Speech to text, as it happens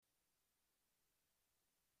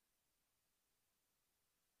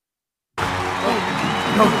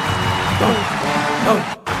Soulja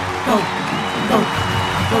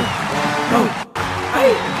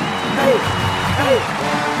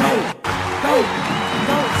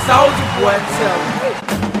Boy, tell me.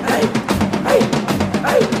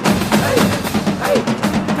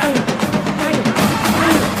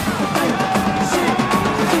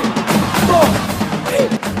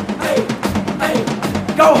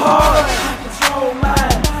 Go hard, I control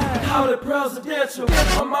mine. Call it presidential.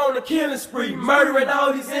 I'm on a killing spree, murdering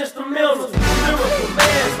all these instrumentals. Lyrical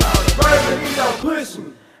manslaughter, verbally don't push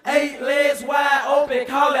me. 8 legs wide open,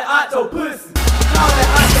 call it octopus. Call it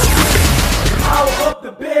octopus. Call up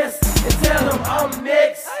the best and tell them I'm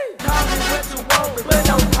next. Call me what you want, but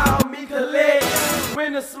don't call me collect.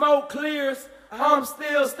 When the smoke clears, I'm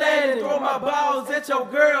still standing. Throw my balls at your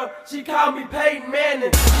girl. She called me Peyton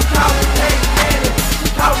Manning. She called me Peyton Manning.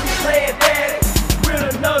 She called me playing daddy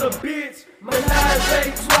with another bitch.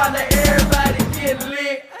 Menage swallow, everybody getting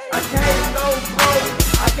lit. I can't go broke.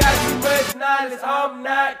 I got too much knowledge. I'm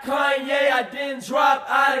not Kanye. I didn't drop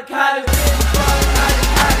out of college. Didn't drop out of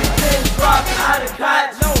college. Didn't drop out of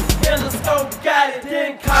college. No, Interscope got it.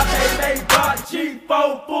 Didn't cop a Maybach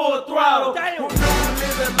G4 full throttle. Who knew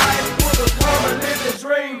living life would become a living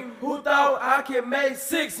dream? Who thought I could make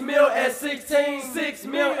 6 mil at 16? 6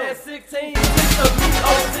 mil at 16. 6 of me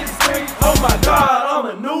on 16. Oh my God,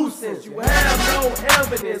 I'm a nuisance. You have no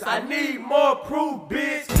evidence. I need more proof,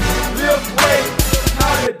 bitch. Lift weight,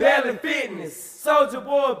 call it Belly Fitness. Soulja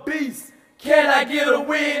Boy beast. Can I get a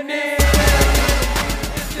witness?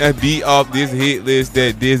 That beat off this hit list,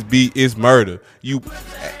 that this beat is murder. You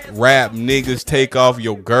rap niggas, take off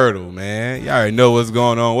your girdle, man. Y'all already know what's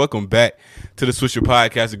going on. Welcome back to the Swisher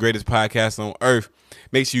Podcast, the greatest podcast on earth.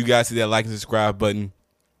 Make sure you guys hit that like and subscribe button.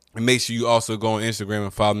 And make sure you also go on Instagram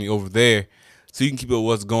and follow me over there so you can keep up with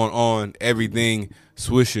what's going on. Everything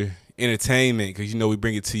Swisher Entertainment, because, you know, we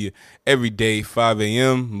bring it to you every day, 5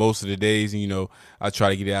 a.m. most of the days. And, you know, I try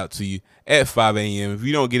to get it out to you at 5 a.m. If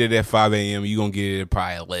you don't get it at 5 a.m., you're going to get it at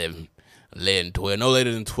probably 11, 12, no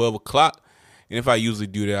later than 12 o'clock. And if I usually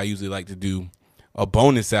do that, I usually like to do a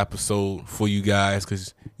bonus episode for you guys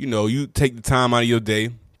because, you know, you take the time out of your day,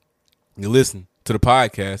 you listen to the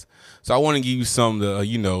podcast. So I want to give you something to,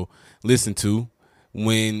 you know, listen to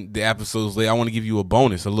when the episode's late. I want to give you a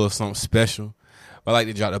bonus, a little something special. I like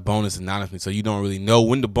to drop the bonus anonymously so you don't really know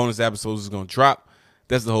when the bonus episode is going to drop.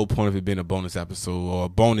 That's the whole point of it being a bonus episode or a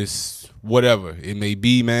bonus whatever it may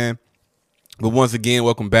be, man. But once again,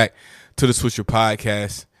 welcome back to the Swisher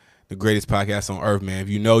Podcast, the greatest podcast on earth, man. If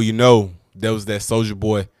you know, you know. That was that Soulja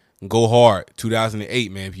Boy Go Hard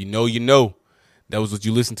 2008, man. If you know, you know. That was what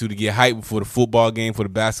you listened to get hyped before the football game, for the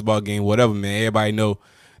basketball game, whatever, man. Everybody know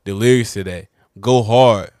the lyrics to that. Go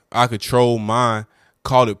hard. I control mine.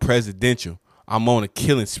 Call it presidential. I'm on a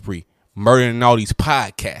killing spree, murdering all these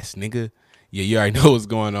podcasts, nigga. Yeah, you already know what's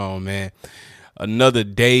going on, man. Another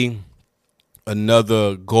day,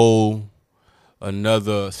 another goal,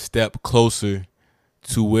 another step closer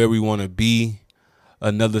to where we want to be,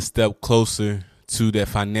 another step closer to that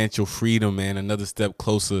financial freedom, man. Another step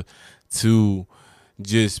closer to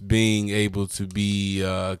just being able to be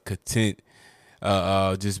content,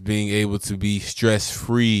 just being able to be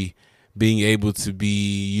stress-free, being able to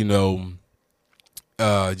be, you know,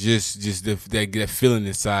 just that feeling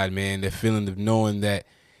inside, man, that feeling of knowing that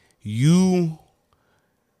you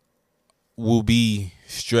will be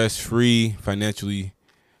stress-free, financially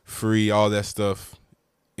free, all that stuff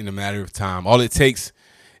in a matter of time. All it takes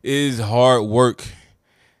is hard work,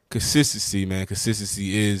 consistency, man.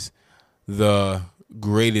 Consistency is the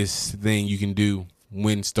greatest thing you can do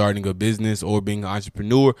when starting a business or being an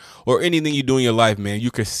entrepreneur or anything you do in your life, man. You're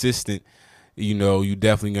consistent, you know, you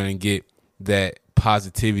definitely going to get that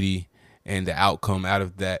positivity and the outcome out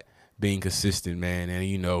of that being consistent, man. And,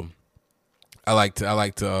 you know, I like to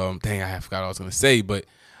dang, I forgot what I was going to say, but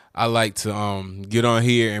I like to get on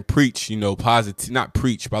here and preach, you know, positive, not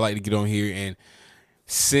preach, but I like to get on here and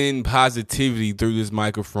send positivity through this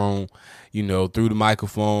microphone, you know, through the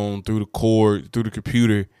microphone, through the cord, through the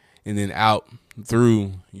computer, and then out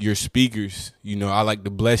through your speakers. You know, I like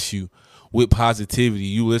to bless you with positivity.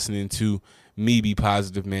 You listening to me be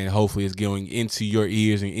positive, man. Hopefully it's going into your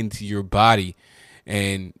ears and into your body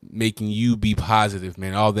and making you be positive,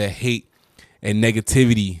 man. All that hate and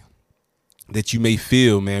negativity that you may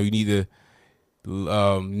feel, man, you need to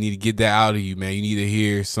get that out of you, man. You need to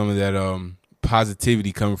hear some of that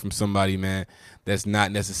positivity coming from somebody, man, that's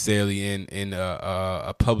not necessarily in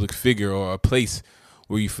a public figure or a place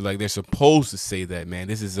where you feel like they're supposed to say that, man.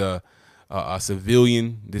 This is a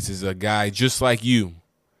civilian. This is a guy just like you.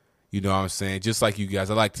 You know what I'm saying? Just like you guys,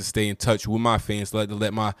 I like to stay in touch with my fans. I like to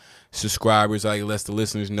let my subscribers, I like to let the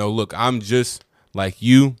listeners know, look, I'm just like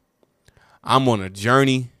you. I'm on a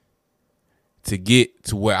journey to get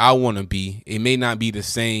to where I want to be. It may not be the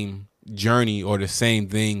same journey or the same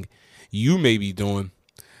thing you may be doing,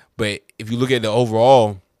 but if you look at the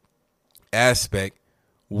overall aspect,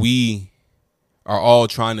 we are all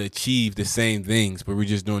trying to achieve the same things, but we're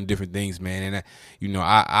just doing different things, man. And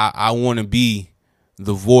I want to be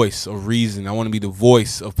the voice of reason. I want to be the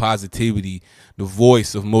voice of positivity, the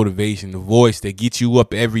voice of motivation, the voice that gets you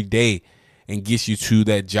up every day and gets you to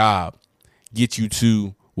that job, get you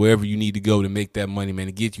to wherever you need to go to make that money, man,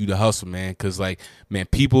 to get you to hustle, man. Because, like, man,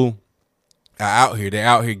 people are out here. They're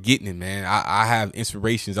out here getting it, man. I have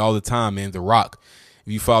inspirations all the time, man. The Rock.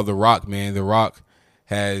 If you follow The Rock, man, The Rock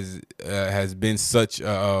has been such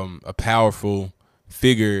a powerful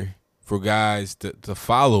figure for guys to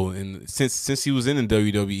follow. And since he was in the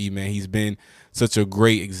WWE, man, he's been such a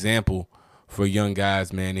great example for young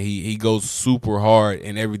guys, man. And he goes super hard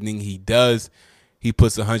in everything he does. He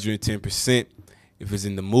puts 110%. If it's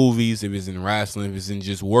in the movies, if it's in wrestling, if it's in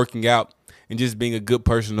just working out and just being a good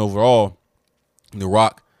person overall, The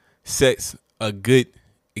Rock sets a good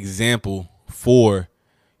example for,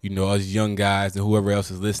 us young guys and whoever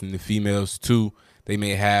else is listening, the females too. They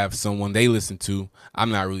may have someone they listen to.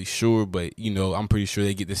 I'm not really sure, but, I'm pretty sure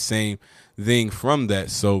they get the same thing from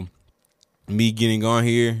that. So me getting on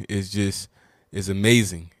here is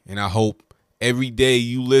amazing. And I hope every day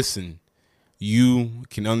you listen, you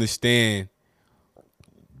can understand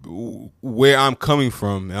where I'm coming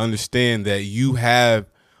from and understand that you have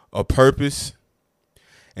a purpose.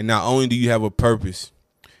 And not only do you have a purpose,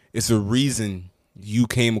 it's a reason you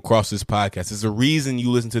came across this podcast. It's a reason you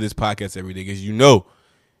listen to this podcast every day, because you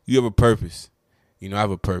have a purpose. I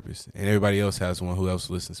have a purpose, and everybody else has one who else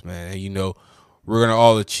listens, man. And we're going to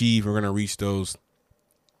all achieve, we're going to reach those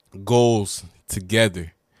goals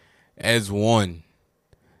together as one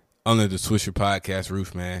under the Swisher Podcast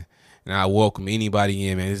roof, man. And I welcome anybody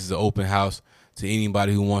in, man. This is an open house to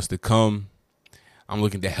anybody who wants to come. I'm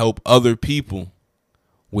looking to help other people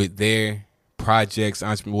with their projects,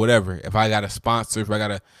 entrepreneur, whatever. If I got a sponsor, if I got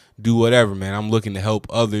to do whatever, man, I'm looking to help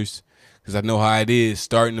others because I know how it is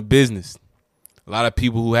starting a business. A lot of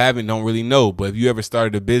people who haven't don't really know, but if you ever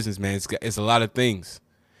started a business, man, it's a lot of things.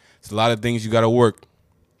 It's a lot of things you got to work.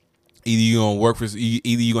 Either you're going to work for, either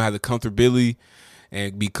you're going to have the comfortability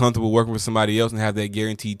and be comfortable working for somebody else and have that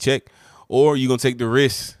guaranteed check, or you're going to take the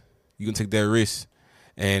risk. You can take that risk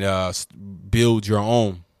and build your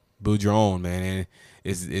own, man. And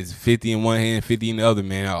it's 50 in one hand, 50 in the other,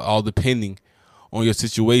 man, all depending on your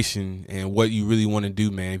situation and what you really want to do,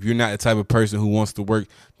 man. If you're not the type of person who wants to work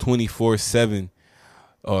 24/7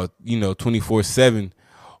 or 24/7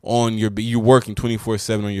 on you're working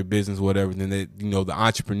 24/7 on your business, whatever, then the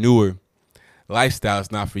entrepreneur lifestyle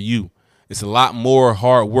is not for you. It's a lot more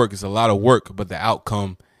hard work. It's a lot of work, but the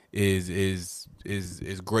outcome is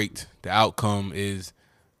great. The outcome is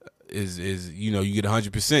you get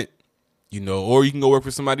 100%. Or you can go work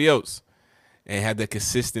for somebody else and have that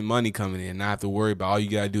consistent money coming in and not have to worry about. All you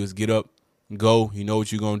got to do is get up, go, you know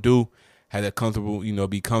what you're going to do, have that comfortable,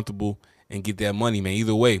 be comfortable and get that money, man.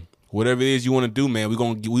 Either way, whatever it is you want to do, man, we're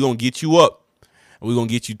going to get you up and we're going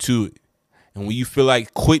to get you to it. And when you feel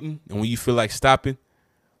like quitting and when you feel like stopping,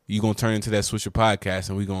 you're going to turn into that Swisher Podcast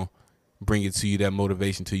and we're going to bring it to you, that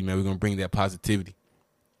motivation to you, man. We're going to bring that positivity.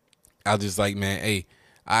 I just like, man, hey,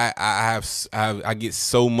 I get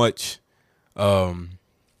so much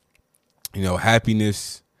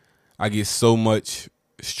happiness. I get so much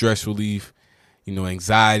stress relief,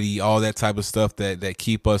 anxiety, all that type of stuff that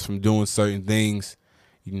keep us from doing certain things.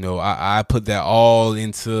 I put that all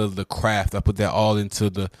into the craft. I put that all into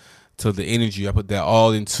the energy. I put that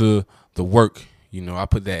all into the work. I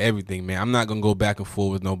put that everything, man. I'm not going to go back and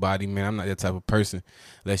forth with nobody, man. I'm not that type of person.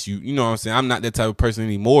 Unless you know what I'm saying? I'm not that type of person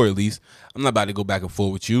anymore, at least. I'm not about to go back and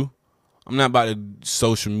forth with you. I'm not about to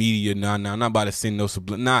social media. Nah. I'm not about to send no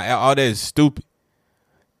all that is stupid.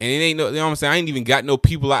 And it ain't what I'm saying? I ain't even got no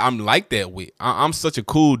people I'm like that with. I'm such a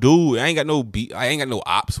cool dude. I ain't got no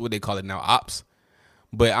ops, what they call it now, ops.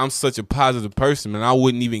 But I'm such a positive person, man. I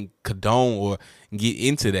wouldn't even condone or get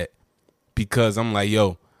into that because I'm like,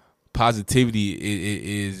 yo, positivity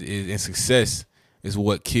is and success is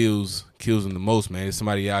what kills them the most, man. There's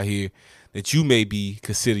somebody out here that you may be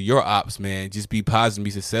consider your ops, man. Just be positive,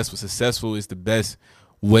 be successful. Successful is the best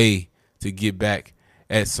way to get back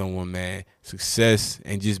at someone, man. Success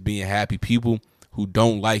and just being happy. People who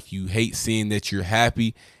don't like you hate seeing that you're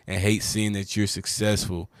happy and hate seeing that you're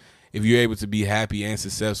successful. If you're able to be happy and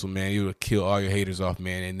successful, man, you'll kill all your haters off,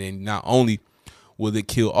 man. And then not only Will it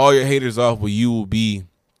kill all your haters off? But you will be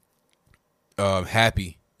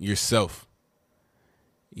happy yourself.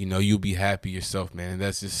 You know, you'll be happy yourself, man. And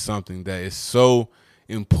that's just something that is so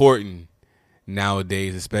important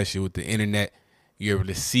nowadays, especially with the internet. You're able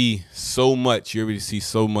to see so much. You're able to see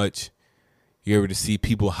so much. You're able to see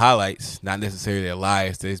people highlights, not necessarily their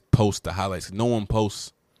lives. They post the highlights. No one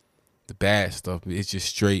posts the bad stuff. It's just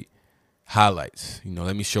straight highlights. You know,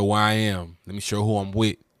 let me show where I am. Let me show who I'm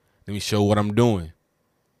with. Let me show what I'm doing.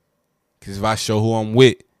 Because if I show who I'm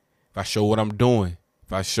with, if I show what I'm doing,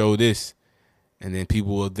 if I show this, and then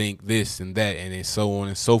people will think this and that, and then so on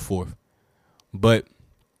and so forth. But,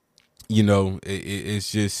 you know,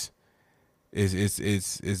 it's just,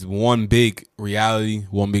 it's one big reality,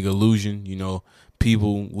 one big illusion. You know,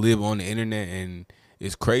 people live on the internet, and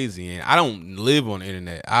it's crazy. And I don't live on the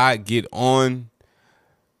internet. I get on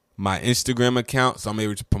my Instagram account, so I'm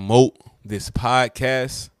able to promote this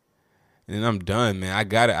podcast. And then I'm done, man. I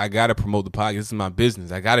gotta promote the podcast. This is my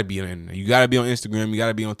business. I gotta be on the internet. You gotta be on Instagram. You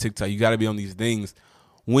gotta be on TikTok. You gotta be on these things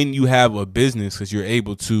when you have a business, because you're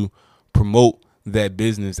able to promote that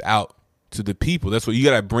business out to the people. That's what you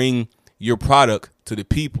gotta bring your product to the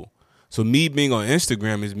people. So me being on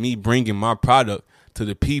Instagram is me bringing my product to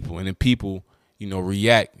the people, and then people, you know,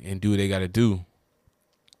 react and do what they gotta do.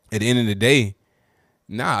 At the end of the day,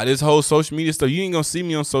 this whole social media stuff, you ain't gonna see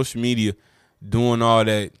me on social media doing all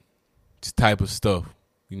that type of stuff.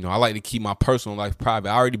 You know, I like to keep my personal life private.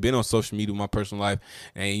 I already been on social media with my personal life,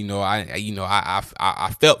 and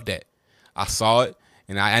I felt that. I saw it,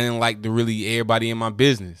 and I didn't like to really everybody in my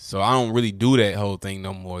business. So I don't really do that whole thing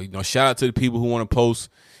no more. You know, shout out to the people who want to post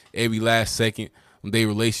every last second when their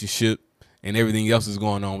relationship and everything else is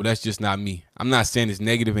going on, but that's just not me. I'm not saying it's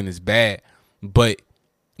negative and it's bad, but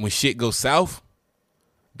when shit goes south,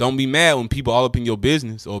 don't be mad when people all up in your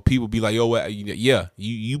business, or people be like, yo, what? Yeah,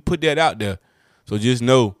 you put that out there. So just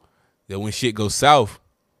know that when shit goes south,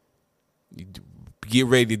 you get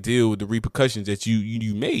ready to deal with the repercussions that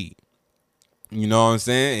you made. You know what I'm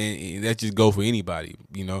saying? And that just go for anybody,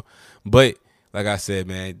 you know. But like I said,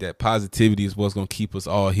 man, that positivity is what's going to keep us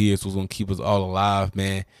all here. It's what's going to keep us all alive,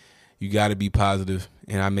 man. You got to be positive,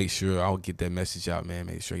 and I make sure I'll get that message out, man.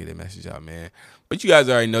 Make sure I get that message out, man. But you guys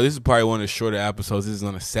already know this is probably one of the shorter episodes. This is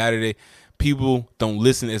on a Saturday. People don't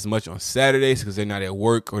listen as much on Saturdays because they're not at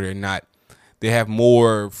work, or they're not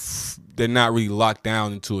really locked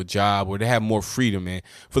down into a job, or they have more freedom, man.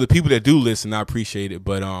 For the people that do listen, I appreciate it.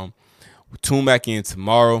 But tune back in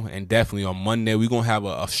tomorrow, and definitely on Monday. We're going to have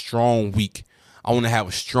a strong week. I want to have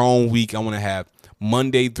a strong week. I want to have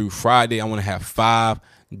Monday through Friday. I want to have 5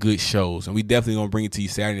 good shows. And we definitely going to bring it to you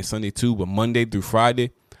Saturday and Sunday too. But Monday through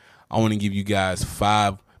Friday, I want to give you guys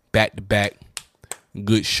 5 back-to-back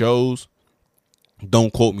good shows.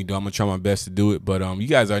 Don't quote me, though. I'm going to try my best to do it. But you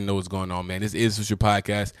guys already know what's going on, man. This is Switch Your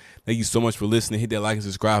Podcast. Thank you so much for listening. Hit that like and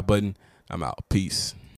subscribe button. I'm out. Peace.